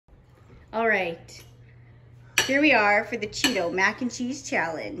All right. Here we are for the Cheeto mac and cheese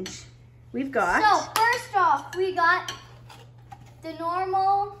challenge. We've got... So, first off, we got the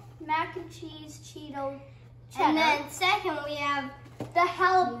normal mac and cheese Cheeto cheddar. And then second we have the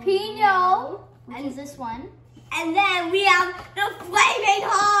jalapeno, which is this one. And then we have the flaming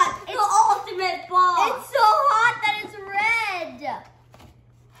hot, the ultimate bomb. It's so hot that it's red.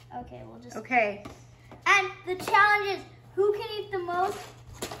 Okay, we'll just... Okay. And the challenge is who can eat the most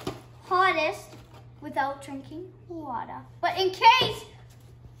hottest without drinking water. But in case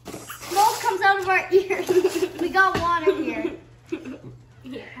smoke comes out of our ears, we got water here.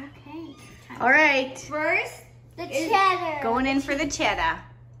 Yeah. Okay. All right. First, the cheddar. Going in for the cheddar.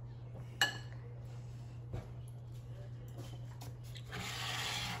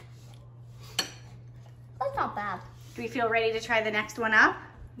 That's not bad. Do we feel ready to try the next one up?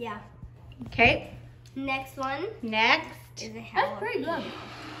 Yeah. Okay. Next one Next. is a That's pretty good.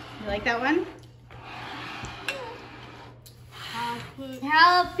 You like that one? Jalapeno.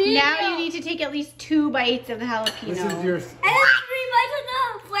 Now you need to take at least 2 bites of the jalapeno. This is your... And then 3 bites of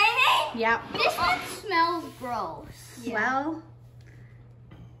the flaming. Yep. This one smells gross. Yeah. Well,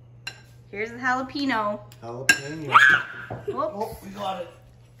 here's the jalapeno. jalapeno. Whoops. Oh, we got it.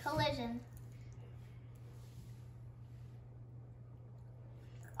 Collision.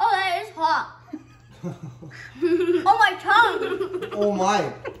 Oh, that is hot. Oh, my tongue. Oh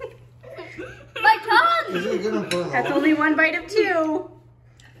my. My tongue. Is it gonna burn That's off? only 1 bite of 2.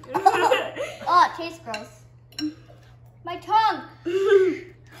 Oh, it tastes gross. My tongue.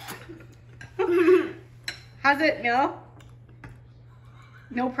 How's it, Mil?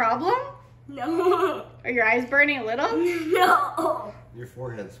 No problem? No. Are your eyes burning a little? No. Your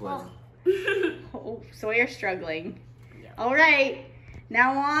forehead's sweating. Oh, Sawyer's struggling. All right,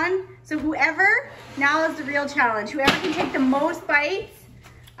 now on. So whoever, now is the real challenge. Whoever can take the most bites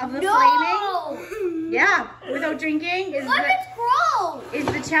of the flaming, yeah, without drinking is What? It's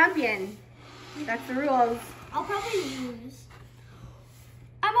gross. the champion. That's the rules. I'll probably lose.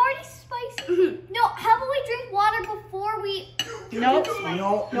 I'm already spicy. No, how about we drink water before we... Nope.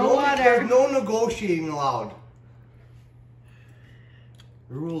 No water. There's no negotiating allowed.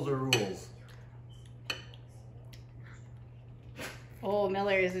 The rules are rules. Oh,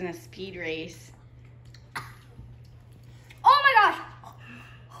 Miller is in a speed race. Oh my gosh.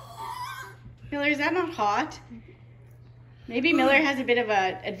 Miller, is that not hot? Maybe Miller has a bit of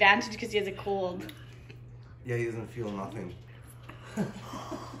an advantage because he has a cold. Yeah, he doesn't feel nothing.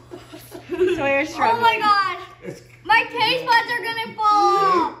 Sawyer's Oh struggling. my gosh. It's, My taste buds are gonna fall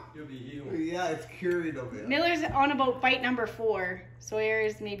off. yeah, it's cured of it. Miller's on about bite number 4. Sawyer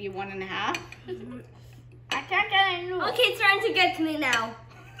is maybe 1.5. I can't get any noodles. Okay, it's trying to get to me now.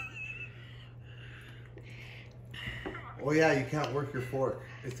 Oh yeah, you can't work your fork.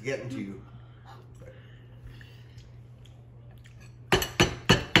 It's getting to you.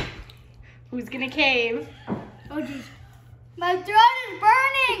 Who's gonna cave? Oh jeez. My throat is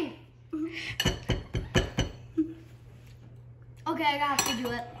burning. Okay, I have to do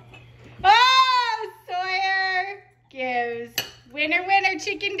it. Oh, Sawyer gives winner, winner,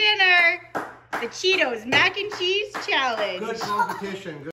 chicken dinner. The Cheetos mac and cheese challenge. Good competition. Good